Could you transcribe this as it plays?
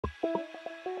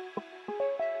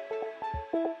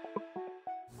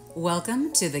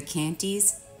Welcome to the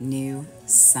Cantey's new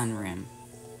sunroom.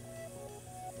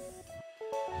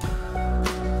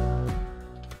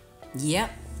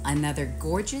 Yep, another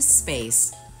gorgeous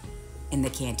space in the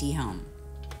Cantey home.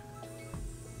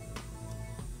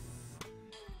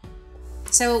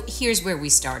 So here's where we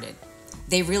started.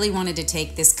 They really wanted to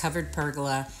take this covered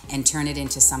pergola and turn it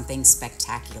into something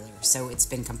spectacular. So it's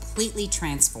been completely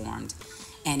transformed,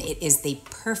 and it is the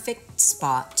perfect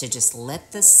spot to just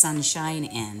let the sunshine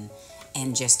in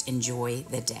and just enjoy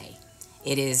the day.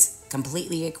 It is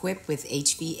completely equipped with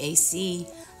HVAC,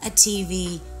 a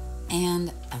TV,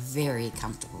 and a very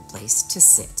comfortable place to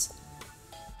sit.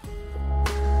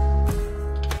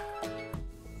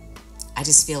 I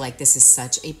just feel like this is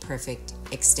such a perfect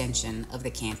extension of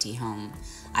the Cantey home.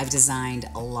 I've designed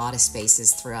a lot of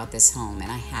spaces throughout this home,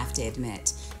 and I have to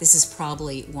admit, this is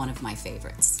probably one of my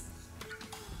favorites.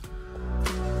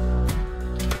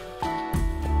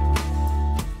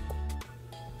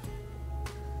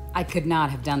 I could not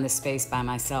have done this space by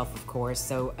myself, of course,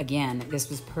 so again,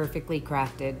 this was perfectly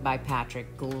crafted by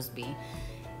Patrick Goolsby.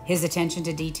 His attention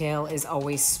to detail is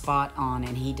always spot on,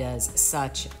 and he does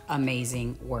such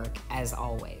amazing work as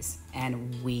always.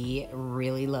 And we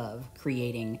really love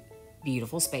creating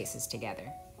beautiful spaces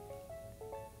together.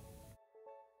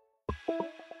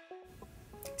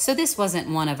 So this wasn't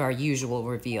one of our usual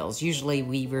reveals. Usually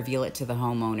we reveal it to the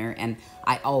homeowner, and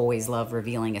I always love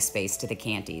revealing a space to the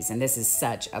Canteys, and this is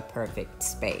such a perfect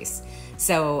space.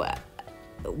 So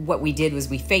what we did was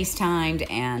we FaceTimed,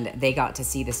 and they got to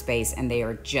see the space, and they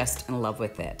are just in love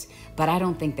with it. But I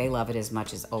don't think they love it as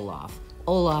much as Olaf.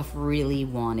 Olaf really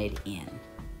wanted in.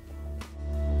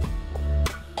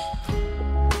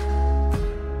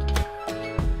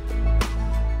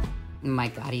 My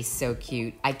God, he's so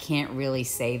cute. I can't really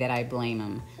say that I blame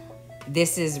him.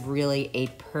 This is really a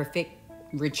perfect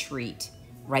retreat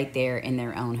right there in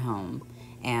their own home.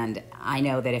 And I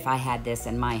know that if I had this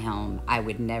in my home, I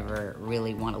would never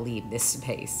really want to leave this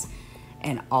space.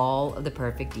 And all of the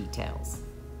perfect details.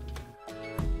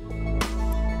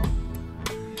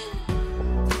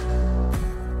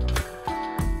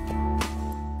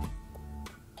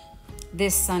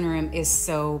 This sunroom is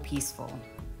so peaceful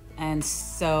and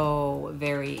so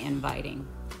very inviting.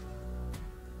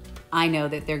 I know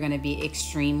that they're going to be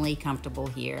extremely comfortable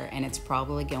here, and it's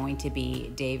probably going to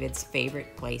be David's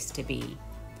favorite place to be.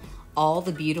 All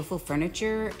the beautiful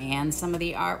furniture and some of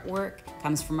the artwork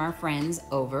comes from our friends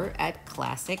over at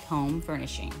Classic Home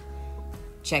Furnishing.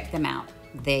 Check them out.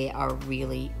 They are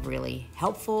really, really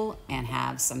helpful and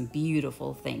have some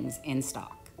beautiful things in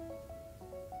stock.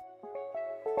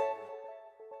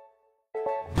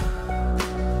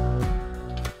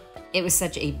 It was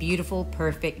such a beautiful,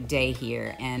 perfect day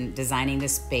here, and designing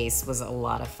this space was a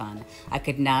lot of fun. I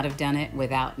could not have done it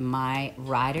without my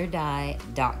ride or die,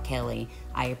 Doc Kelly.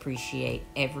 I appreciate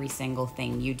every single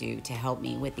thing you do to help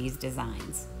me with these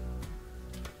designs.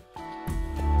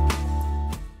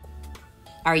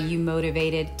 Are you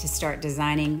motivated to start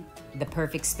designing the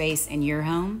perfect space in your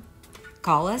home?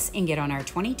 Call us and get on our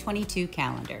 2022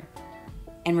 calendar.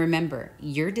 And remember,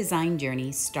 your design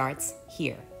journey starts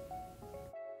here.